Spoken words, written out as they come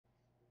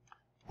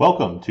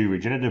Welcome to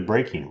regenerative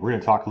braking. We're going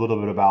to talk a little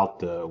bit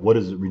about what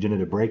is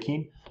regenerative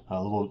braking, a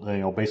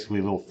little, basically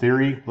a little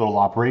theory, a little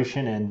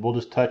operation, and we'll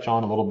just touch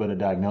on a little bit of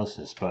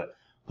diagnosis. But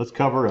let's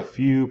cover a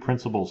few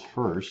principles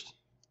first.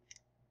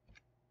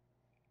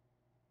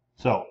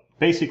 So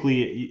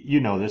basically, you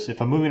know this.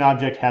 If a moving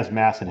object has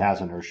mass, it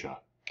has inertia,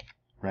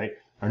 right?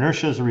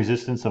 Inertia is the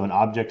resistance of an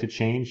object to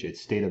change its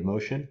state of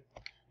motion.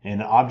 And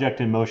an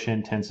object in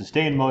motion tends to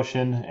stay in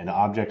motion, and an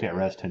object at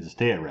rest tends to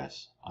stay at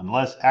rest,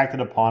 unless acted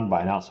upon by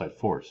an outside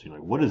force. You're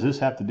like, what does this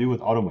have to do with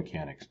auto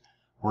mechanics?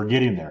 We're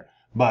getting there.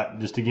 But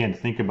just again,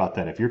 think about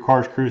that. If your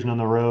car's cruising on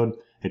the road,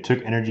 it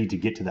took energy to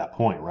get to that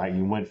point, right?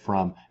 You went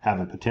from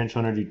having potential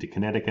energy to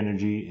kinetic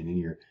energy, and then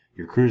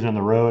you're cruising on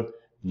the road.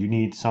 You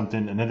need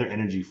something, another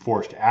energy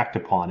force to act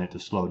upon it to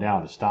slow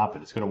down, to stop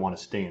it. It's going to want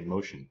to stay in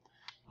motion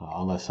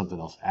unless something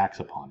else acts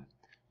upon it.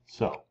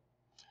 So,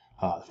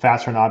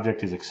 faster an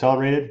object is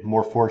accelerated,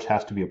 more force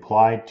has to be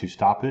applied to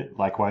stop it.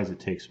 Likewise, it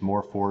takes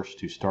more force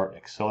to start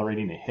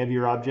accelerating a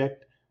heavier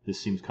object. This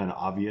seems kind of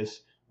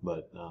obvious,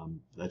 but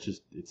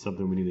it's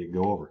something we need to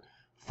go over.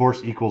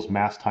 Force equals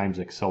mass times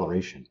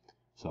acceleration.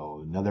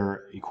 So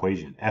another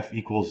equation, F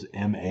equals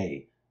ma.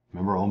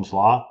 Remember Ohm's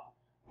law?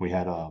 We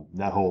had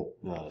that whole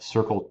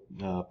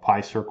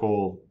pi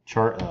circle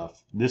chart.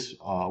 This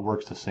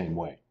works the same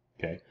way.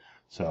 Okay,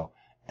 so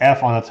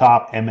F on the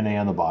top, M and A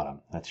on the bottom.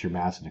 That's your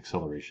mass and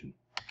acceleration.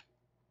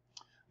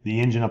 The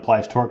engine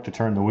applies torque to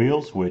turn the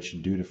wheels,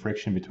 which, due to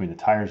friction between the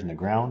tires and the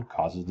ground,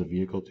 causes the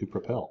vehicle to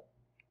propel.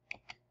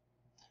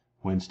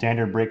 When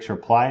standard brakes are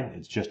applied,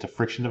 it's just a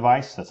friction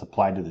device that's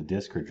applied to the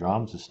disc or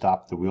drums to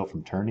stop the wheel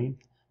from turning.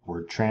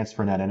 We're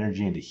transferring that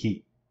energy into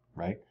heat,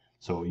 right?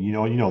 So you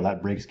know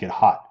that brakes get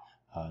hot.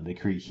 They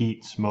create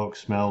heat, smoke,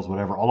 smells,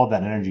 whatever. All of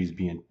that energy is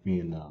being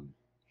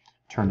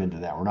turned into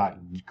that. We're not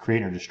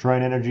creating or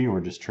destroying energy,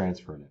 we're just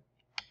transferring it.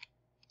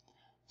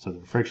 So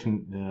the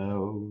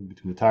friction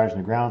between the tires and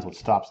the ground is what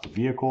stops the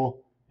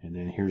vehicle, and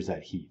then here's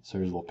that heat. So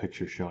here's a little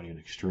picture showing you an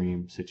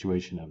extreme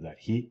situation of that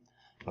heat.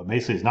 But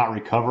basically it's not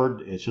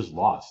recovered, it's just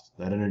lost.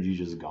 That energy is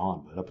just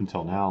gone. But up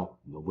until now,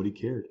 nobody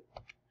cared.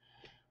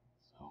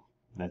 So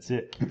that's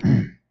it.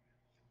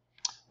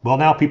 Well,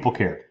 now people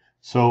care.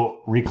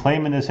 So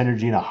reclaiming this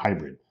energy in a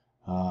hybrid.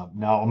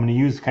 Now I'm going to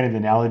use kind of the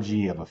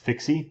analogy of a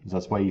fixie.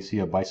 That's why you see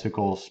a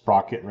bicycle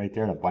sprocket right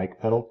there and a bike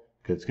pedal,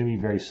 because it's going to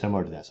be very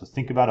similar to that. So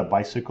think about a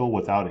bicycle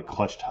without a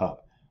clutched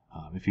hub.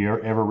 If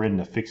you've ever ridden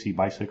a fixie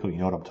bicycle, you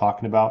know what I'm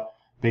talking about.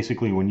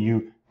 Basically, when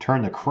you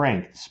turn the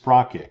crank, the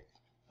sprocket,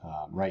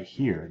 right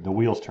here, the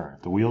wheels turn.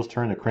 If the wheels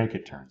turn, the crank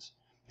it turns.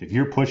 If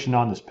you're pushing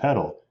on this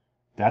pedal,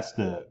 that's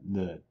the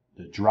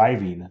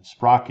driving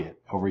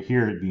sprocket. Over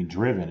here being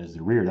driven is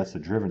the rear, that's the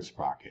driven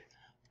sprocket.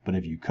 But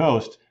if you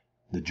coast,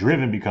 the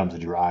driven becomes the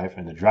drive,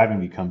 and the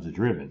driving becomes the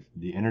driven.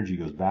 The energy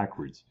goes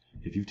backwards.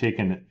 If you've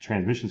taken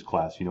transmissions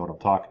class, you know what I'm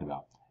talking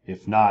about.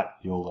 If not,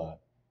 you'll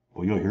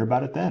hear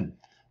about it then.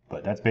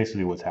 But that's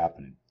basically what's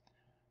happening.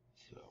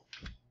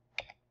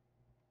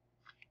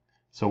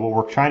 So what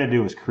we're trying to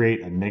do is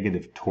create a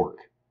negative torque.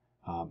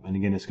 And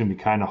again, it's going to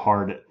be kind of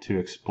hard to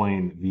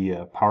explain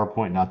via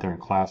PowerPoint, not there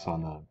in class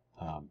on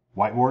the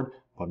whiteboard,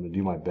 but I'm going to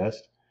do my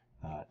best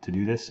to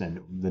do this. And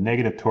the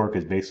negative torque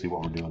is basically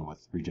what we're doing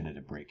with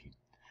regenerative braking.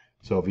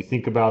 So if you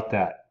think about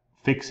that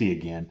fixie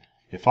again,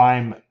 if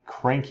I'm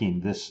cranking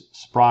this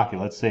sprocket,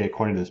 let's say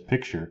according to this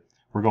picture,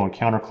 we're going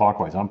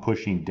counterclockwise. I'm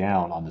pushing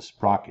down on the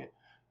sprocket.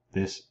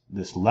 This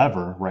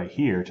lever right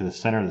here to the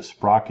center of the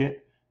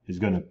sprocket is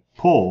going to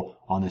pull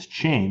on this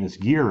chain, this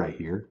gear right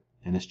here,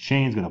 and this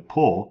chain is going to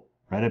pull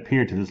right up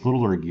here to this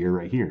littler gear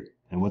right here.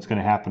 And what's going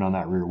to happen on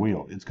that rear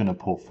wheel? It's going to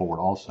pull forward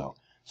also.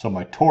 So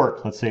my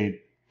torque, let's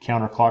say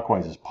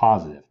counterclockwise, is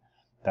positive.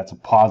 That's a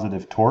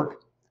positive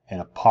torque and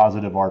a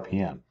positive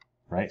RPM.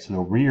 Right? So the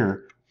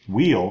rear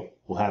wheel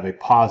will have a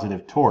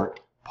positive torque,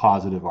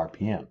 positive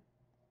RPM.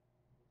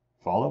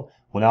 Follow?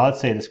 Well, now let's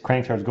say this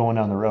crankcar's going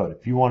down the road.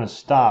 If you want to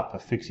stop a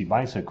fixie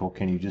bicycle,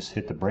 can you just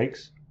hit the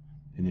brakes?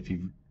 And if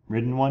you've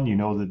ridden one, you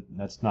know that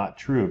that's not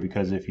true,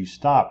 because if you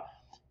stop,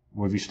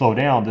 or if you slow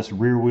down, this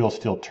rear wheel is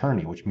still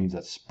turning, which means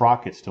that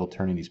sprocket's still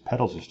turning, these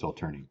pedals are still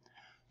turning.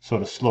 So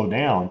to slow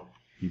down,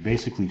 you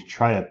basically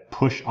try to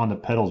push on the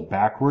pedals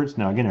backwards.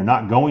 Now again, they're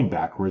not going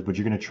backwards, but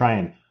you're going to try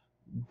and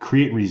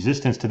create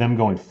resistance to them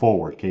going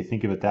forward. Okay,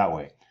 think of it that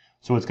way.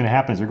 So what's going to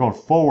happen is they're going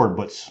forward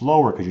but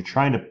slower, because you're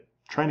trying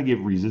to give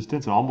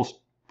resistance and almost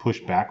push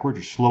backwards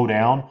or slow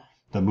down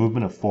the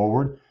movement of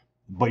forward,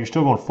 but you're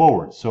still going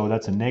forward. So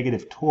that's a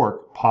negative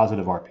torque,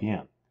 positive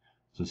RPM.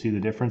 So see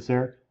the difference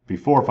there?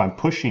 Before, if I'm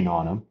pushing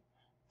on them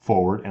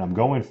forward and I'm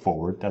going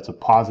forward, that's a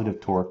positive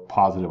torque,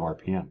 positive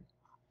RPM.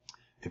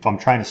 If I'm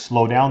trying to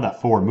slow down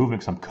that forward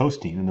movement because I'm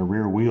coasting and the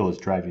rear wheel is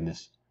driving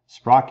this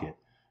sprocket,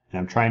 and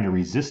I'm trying to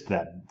resist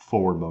that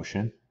forward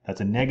motion, that's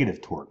a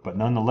negative torque. But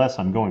nonetheless,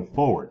 I'm going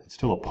forward. It's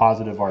still a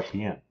positive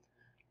RPM.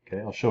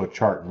 Okay, I'll show a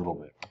chart in a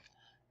little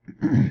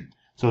bit.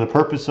 So the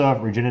purpose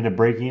of regenerative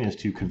braking is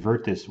to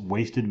convert this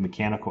wasted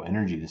mechanical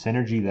energy, this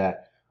energy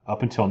that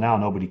up until now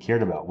nobody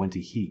cared about, went to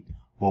heat.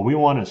 Well, we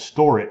want to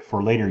store it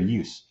for later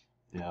use.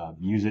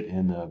 Use it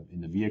in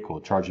the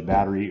vehicle, charge the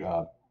battery,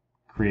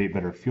 create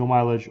better fuel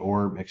mileage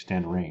or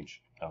extend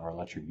range of our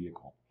electric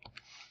vehicle.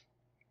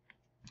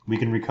 We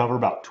can recover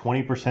about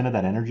 20% of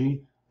that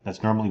energy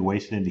that's normally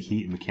wasted into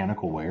heat and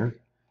mechanical wear.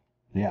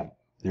 Yeah,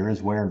 there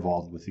is wear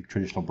involved with the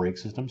traditional brake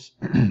systems.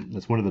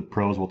 That's one of the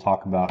pros we'll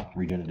talk about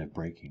regenerative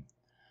braking.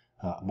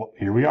 Well,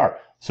 here we are.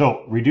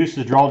 So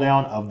reduces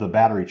drawdown of the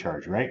battery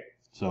charge, right?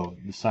 So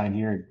the sign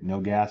here,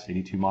 no gas,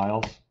 82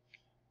 miles,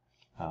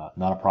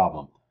 not a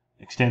problem.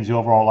 Extends the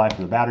overall life of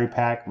the battery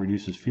pack,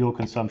 reduces fuel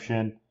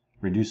consumption,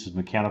 reduces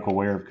mechanical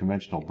wear of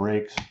conventional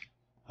brakes,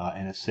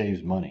 and it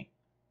saves money.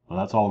 Well,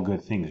 that's all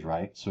good things,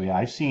 right? So yeah,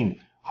 I've seen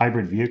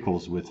hybrid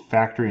vehicles with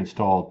factory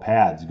installed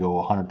pads go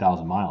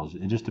 100,000 miles.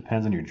 It just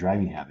depends on your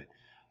driving habit.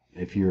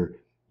 If you're,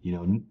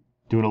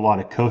 doing a lot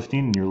of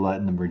coasting and you're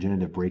letting the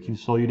regenerative braking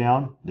slow you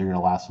down, they're going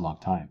to last a long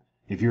time.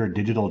 If you're a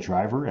digital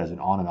driver as an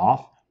on and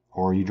off,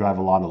 or you drive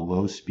a lot of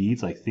low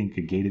speeds, like think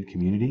a gated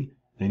community,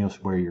 then you'll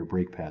wear your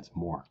brake pads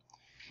more.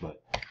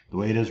 But the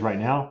way it is right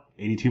now,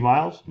 82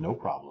 miles, no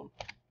problem.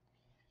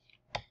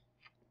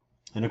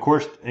 And of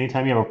course,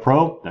 anytime you have a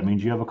pro, that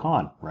means you have a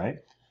con, right?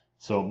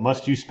 So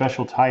must use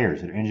special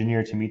tires that are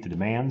engineered to meet the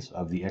demands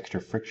of the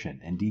extra friction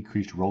and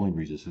decreased rolling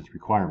resistance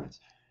requirements.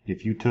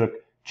 If you took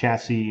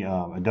chassis,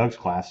 a Doug's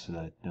class,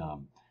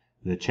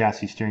 the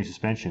chassis steering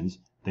suspensions,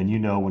 then you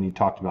know when you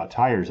talked about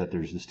tires that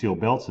there's the steel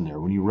belts in there.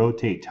 When you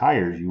rotate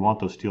tires, you want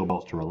those steel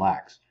belts to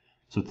relax.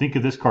 So think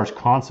of this car's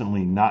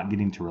constantly not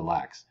getting to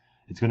relax.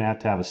 It's going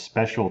to have a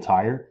special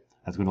tire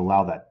that's going to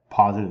allow that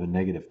positive and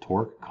negative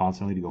torque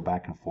constantly to go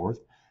back and forth,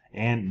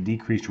 and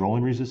decreased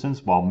rolling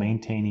resistance while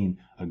maintaining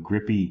a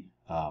grippy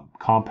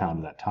compound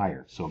of that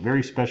tire. So a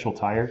very special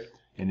tire,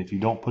 and if you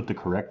don't put the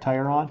correct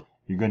tire on,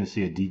 you're going to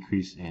see a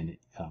decrease in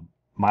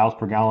miles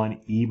per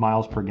gallon,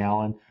 miles per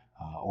gallon,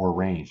 or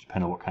range,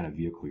 depending on what kind of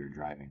vehicle you're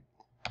driving,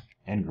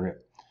 and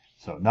grip.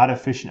 So not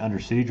efficient under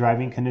city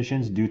driving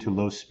conditions due to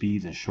low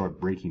speeds and short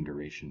braking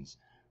durations.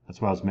 That's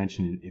why I was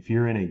mentioning, if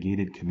you're in a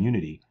gated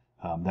community,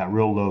 that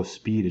real low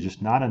speed is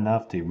just not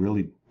enough to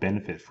really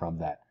benefit from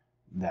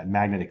that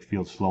magnetic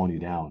field slowing you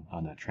down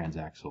on that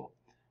transaxle.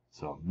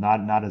 So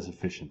not as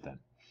efficient then.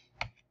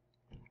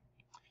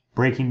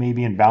 Braking may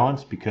be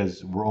imbalanced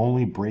because we're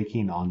only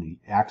braking on the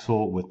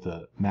axle with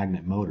the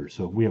magnet motor.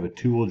 So if we have a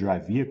two-wheel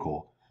drive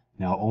vehicle,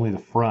 now only the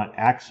front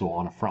axle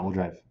on a front-wheel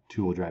drive,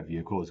 two-wheel drive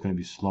vehicle is going to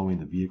be slowing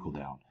the vehicle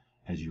down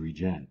as you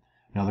regen.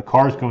 Now the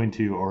car is going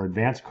to, or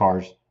advanced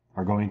cars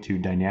are going to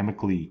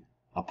dynamically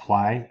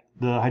apply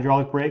the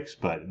hydraulic brakes,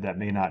 but that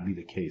may not be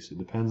the case. It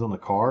depends on the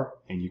car,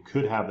 and you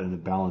could have an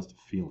imbalanced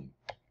feeling.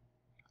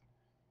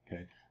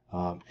 Okay,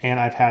 and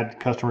I've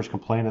had customers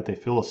complain that they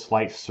feel a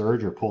slight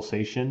surge or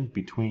pulsation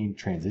between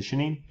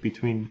transitioning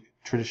between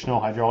traditional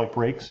hydraulic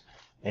brakes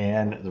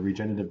and the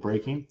regenerative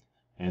braking,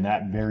 and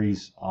that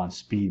varies on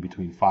speed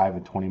between 5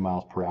 and 20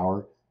 miles per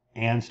hour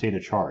and state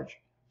of charge.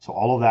 So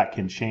all of that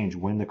can change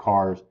when the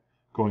car is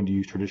going to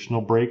use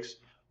traditional brakes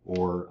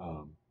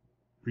or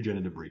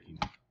regenerative braking.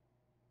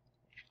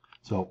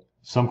 So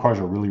some cars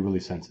are really, really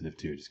sensitive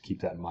too. Just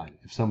keep that in mind.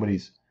 If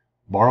somebody's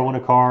borrowing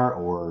a car,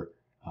 or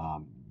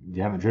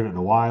you haven't driven it in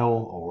a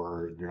while,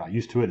 or they're not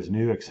used to it, it's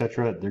new,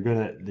 etc.,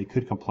 they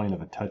could complain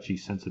of a touchy,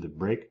 sensitive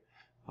brake.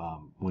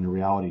 When in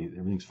reality,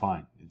 everything's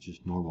fine. It's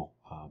just normal.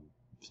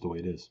 It's the way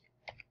it is.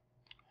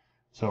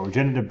 So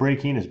regenerative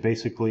braking is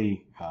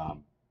basically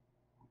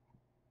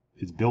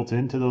it's built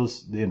into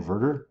the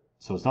inverter.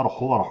 So it's not a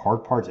whole lot of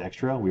hard parts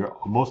extra.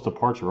 Most of the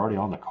parts are already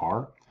on the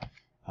car.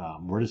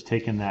 We're just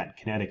taking that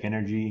kinetic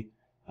energy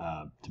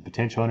to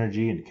potential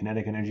energy, and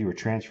kinetic energy, we're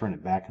transferring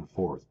it back and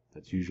forth.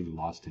 That's usually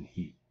lost in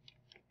heat.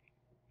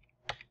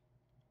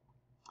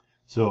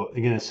 So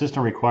again, the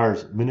system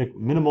requires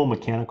minimal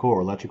mechanical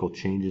or electrical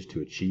changes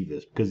to achieve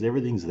this, because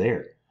everything's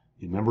there.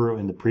 You remember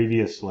in the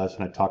previous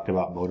lesson I talked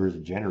about motors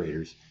and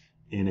generators.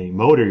 In a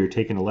motor, you're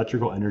taking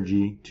electrical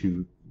energy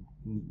to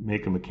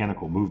make a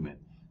mechanical movement.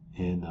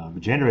 In a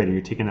generator,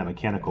 you're taking that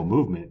mechanical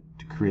movement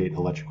to create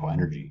electrical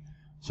energy.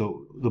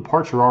 So the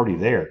parts are already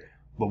there,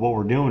 but what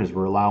we're doing is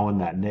we're allowing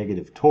that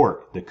negative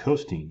torque, the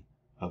coasting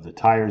of the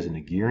tires and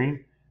the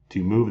gearing,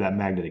 to move that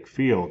magnetic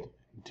field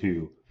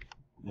to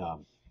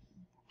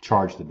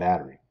charge the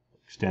battery,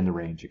 extend the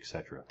range,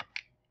 etc.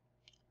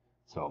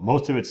 So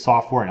most of it's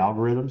software and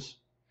algorithms.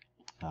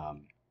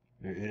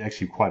 It's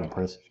actually quite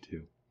impressive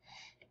too.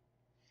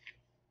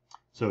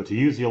 So to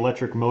use the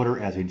electric motor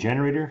as a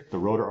generator, the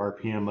rotor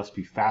RPM must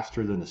be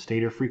faster than the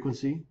stator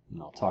frequency,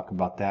 and I'll talk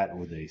about that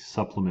with a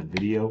supplement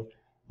video.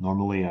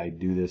 Normally I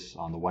do this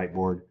on the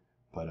whiteboard,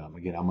 but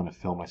again, I'm going to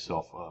film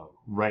myself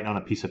writing on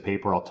a piece of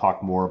paper. I'll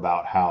talk more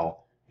about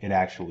how it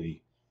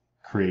actually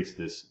creates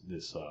this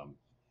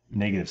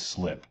negative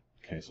slip.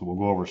 Okay, so we'll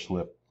go over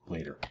slip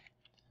later.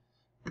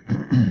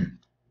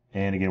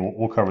 And again,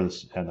 we'll cover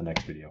this in the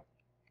next video.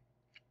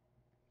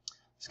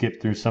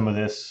 Skip through some of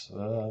this.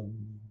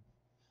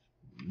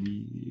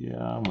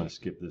 Yeah, I'm going to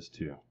skip this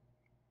too.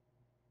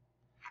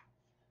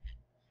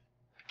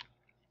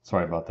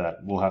 Sorry about that.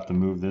 We'll have to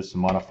move this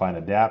and modify and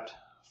adapt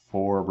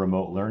for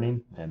remote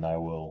learning, and I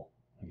will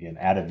again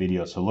add a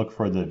video. So look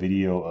for the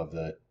video of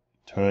the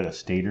Toyota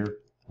stator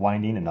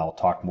winding, and I'll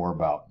talk more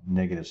about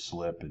negative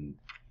slip and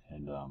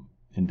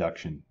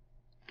induction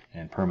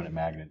and permanent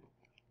magnet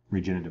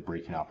regenerative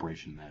braking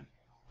operation then.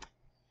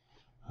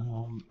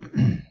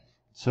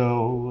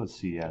 So let's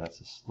see, yeah, that's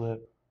a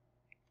slip.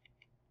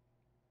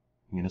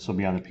 And this will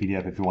be on the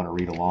PDF if you want to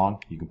read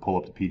along. You can pull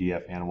up the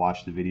PDF and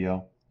watch the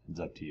video. It's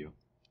up to you.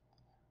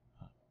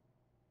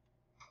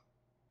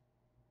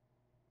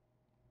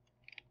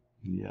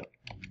 Yep.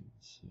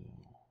 So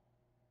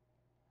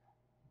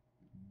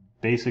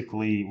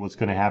basically what's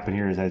going to happen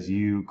here is as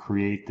you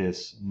create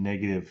this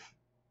negative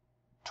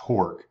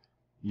torque,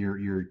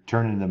 you're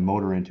turning the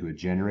motor into a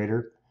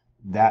generator.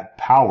 That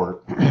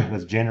power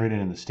that's generated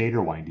in the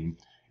stator winding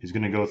is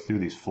going to go through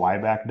these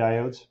flyback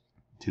diodes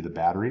to the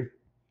battery.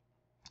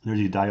 There's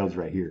these diodes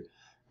right here.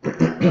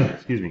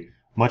 Excuse me.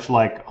 Much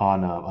like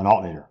on an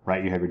alternator,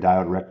 right? You have your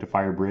diode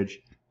rectifier bridge.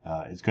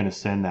 It's going to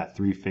send that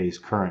three-phase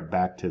current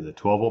back to the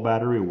 12-volt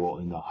battery. Well,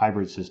 in the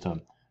hybrid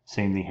system,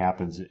 same thing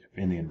happens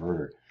in the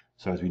inverter.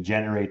 So as we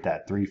generate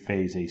that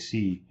three-phase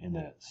AC in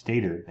the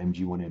stator,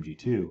 MG1,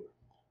 MG2,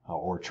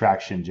 or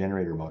traction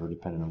generator motor,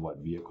 depending on what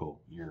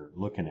vehicle you're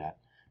looking at,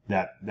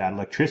 that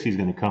electricity is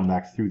going to come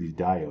back through these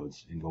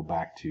diodes and go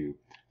back to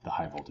the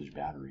high voltage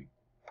battery.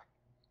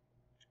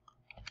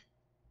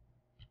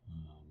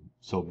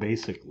 So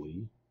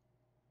basically,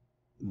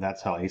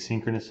 that's how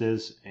asynchronous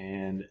is.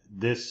 And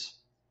this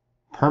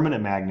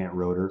permanent magnet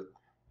rotor,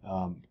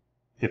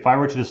 if I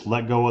were to just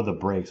let go of the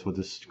brakes, what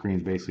this screen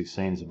is basically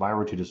saying is if I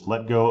were to just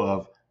let go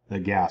of the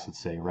gas, let's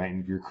say, right,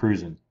 and you're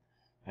cruising,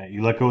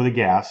 you let go of the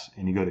gas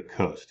and you go to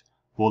coast.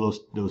 Well,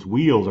 those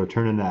wheels are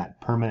turning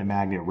that permanent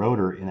magnet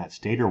rotor in that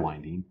stator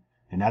winding,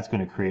 and that's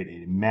going to create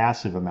a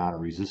massive amount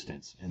of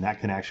resistance, and that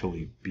can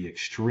actually be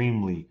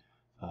extremely,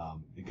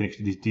 it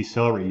can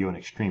decelerate you on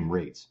extreme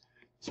rates.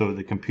 So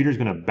the computer is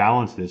going to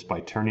balance this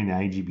by turning the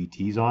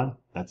IGBTs on.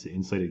 That's the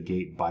insulated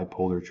gate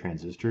bipolar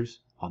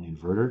transistors on the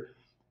inverter.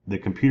 The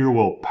computer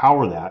will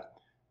power that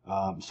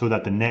so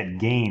that the net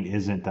gain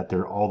isn't that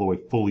they're all the way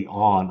fully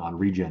on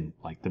regen.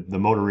 Like the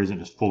motor isn't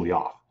just fully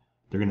off.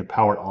 They're going to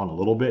power it on a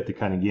little bit to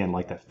kind of, again,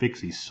 like that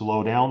fixie,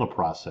 slow down the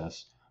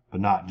process,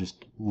 but not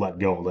just let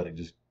go, let it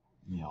just,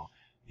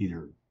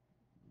 either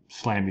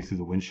slam you through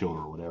the windshield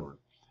or whatever.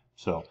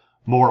 So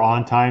more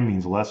on time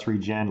means less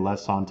regen,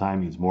 less on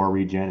time means more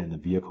regen, and the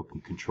vehicle can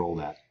control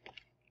that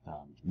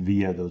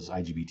via those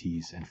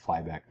IGBTs and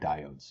flyback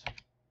diodes.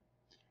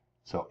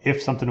 So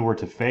if something were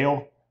to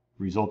fail,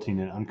 resulting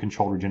in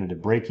uncontrolled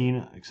regenerative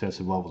braking,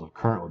 excessive levels of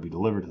current would be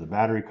delivered to the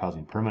battery,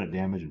 causing permanent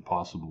damage and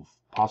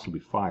possibly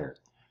fire.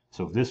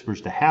 So if this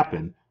was to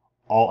happen,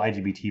 all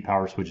IGBT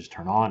power switches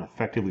turn on,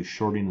 effectively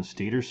shorting the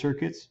stator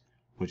circuits,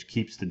 which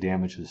keeps the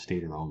damage to the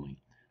stator only.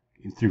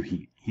 And through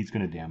heat. Heat's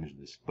going to damage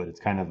this, but it's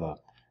kind of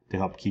to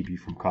help keep you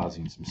from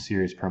causing some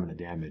serious permanent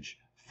damage,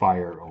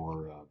 fire,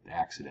 or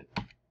accident.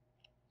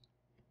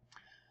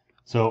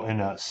 So in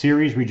a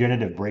series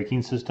regenerative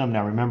braking system,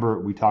 now remember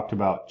we talked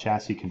about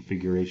chassis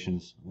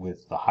configurations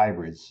with the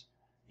hybrids.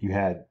 You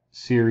had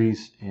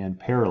series and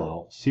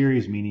parallel.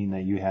 Series meaning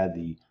that you had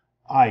the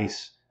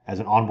ICE as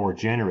an onboard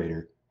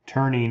generator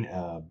turning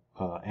a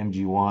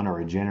MG1 or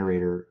a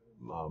generator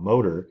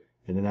motor,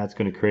 and then that's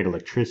going to create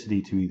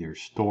electricity to either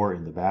store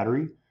in the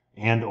battery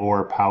and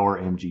or power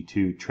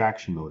MG2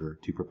 traction motor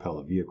to propel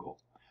a vehicle.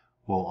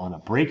 Well, on a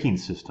braking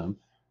system,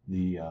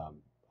 the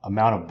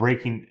amount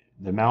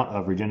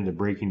of regenerative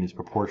braking is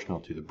proportional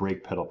to the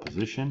brake pedal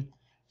position.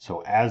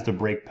 So as the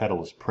brake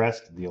pedal is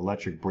pressed, the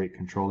electric brake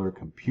controller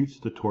computes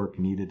the torque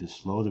needed to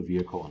slow the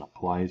vehicle and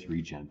applies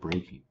regen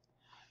braking.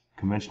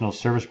 Conventional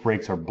service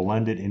brakes are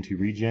blended into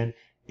regen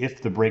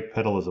if the brake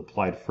pedal is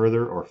applied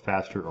further or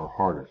faster or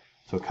harder.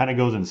 So it kind of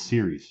goes in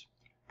series,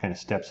 kind of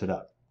steps it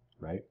up,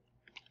 right?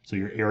 So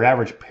your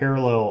average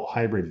parallel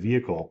hybrid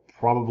vehicle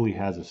probably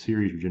has a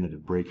series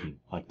regenerative braking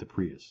like the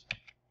Prius.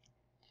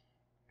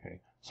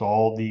 Okay, so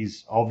all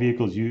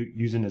vehicles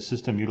using the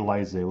system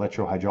utilize the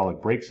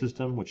electro-hydraulic brake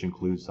system, which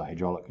includes the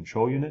hydraulic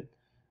control unit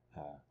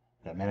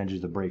that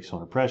manages the brake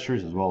cylinder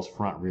pressures as well as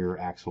front-rear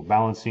axle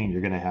balancing.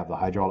 You're going to have the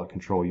hydraulic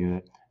control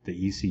unit,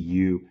 the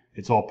ECU.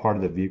 It's all part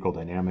of the vehicle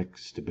dynamic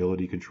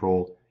stability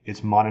control.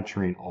 It's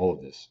monitoring all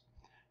of this.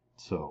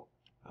 So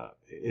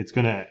it's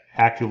going to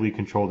actively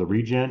control the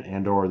regen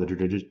and or the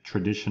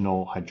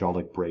traditional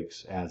hydraulic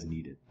brakes as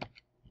needed.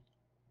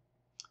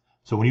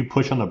 So when you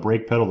push on the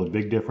brake pedal, the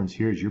big difference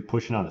here is you're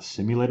pushing on a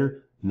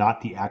simulator,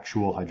 not the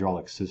actual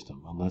hydraulic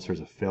system, unless there's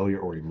a failure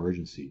or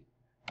emergency,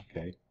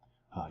 okay,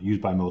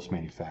 used by most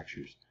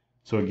manufacturers.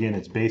 So again,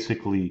 it's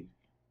basically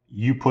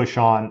you push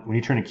on, when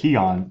you turn a key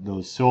on,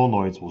 those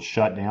solenoids will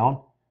shut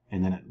down,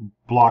 and then it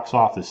blocks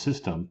off the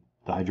system,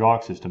 the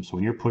hydraulic system. So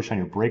when you're pushing on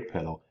your brake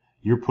pedal,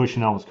 you're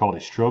pushing on what's called a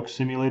stroke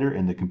simulator,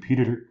 and the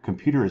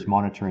computer is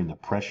monitoring the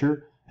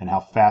pressure and how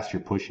fast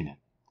you're pushing it.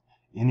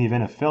 In the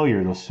event of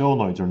failure, those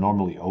solenoids are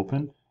normally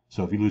open,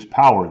 so if you lose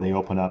power, they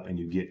open up and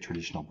you get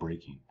traditional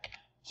braking.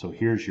 So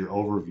here's your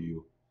overview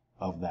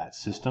of that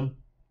system.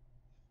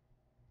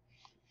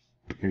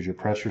 Here's your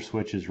pressure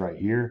switches right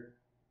here.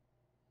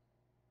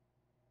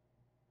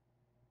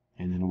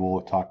 And then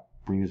we'll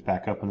bring this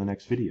back up in the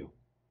next video.